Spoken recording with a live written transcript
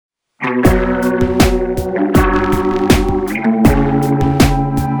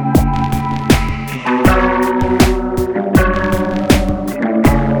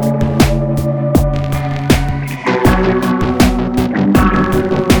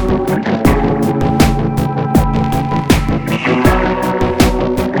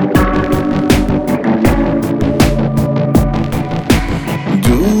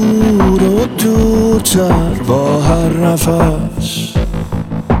دورتر با هر نفس،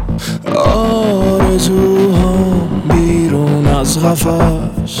 آرزوهام بیرون از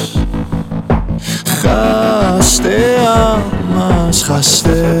قفس. خسته ام از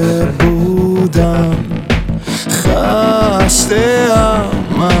خسته بودم، خسته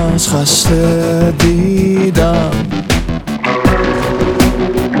ام از خسته دیدم.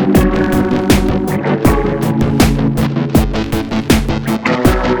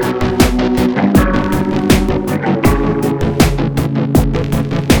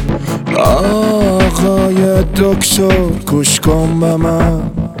 آقای دکتر گوش کن به من،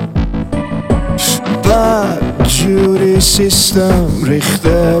 بد جوری سیستم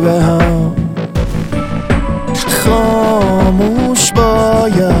ریخته به هم. خاموش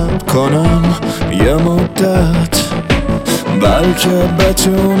باید کنم یه مدت، بلکه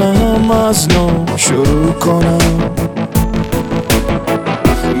بتونم از نو شروع کنم.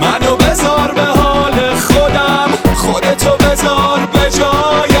 منو بذار به حال خودم، خودتو بذار به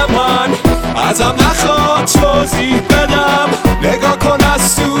جای من. ازم نخواد توضیح بدم، نگاه کن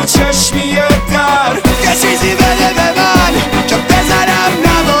از تو چشمی در. یه چیزی بده به من که بزنم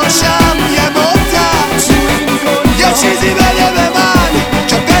نباشم یه مدت. یه چیزی بده به من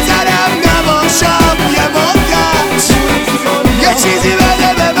که بزنم نباشم یه مدت. یه چیزی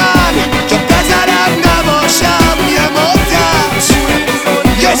بده به من که بزنم نباشم یه مدت.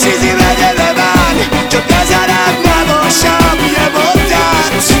 یه چیزی بده به من که بزنم نباشم یه مدت.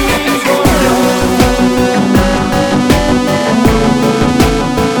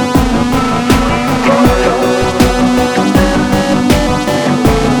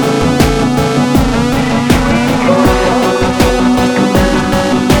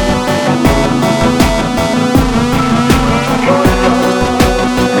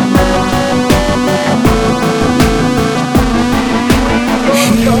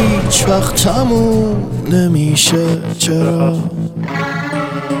 هیچ وقت تموم نمیشه چرا،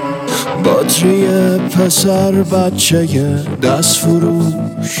 باتری پسر بچه دست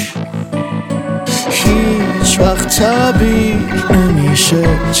فروش. هیچ وقت تعبیر نمیشه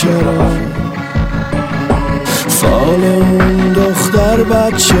چرا، فال اون دختر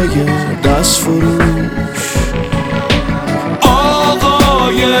بچه دست فروش.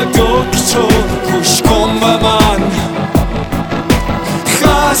 آقای دکتر گوش کن به من،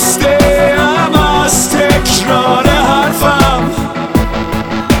 خسته ام از تکرار حرفم.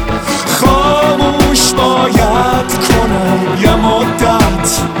 خاموش باید کنم یه مدت،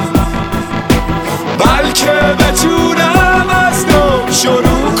 بلکه بتونم از نو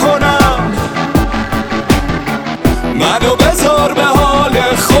شروع کنم. منو بذار به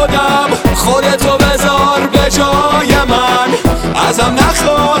حال خودم، خودتو بذار به جای من. ازم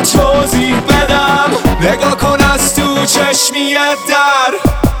نخواد توضیح بدم، نگاه کن از تو چشمی در.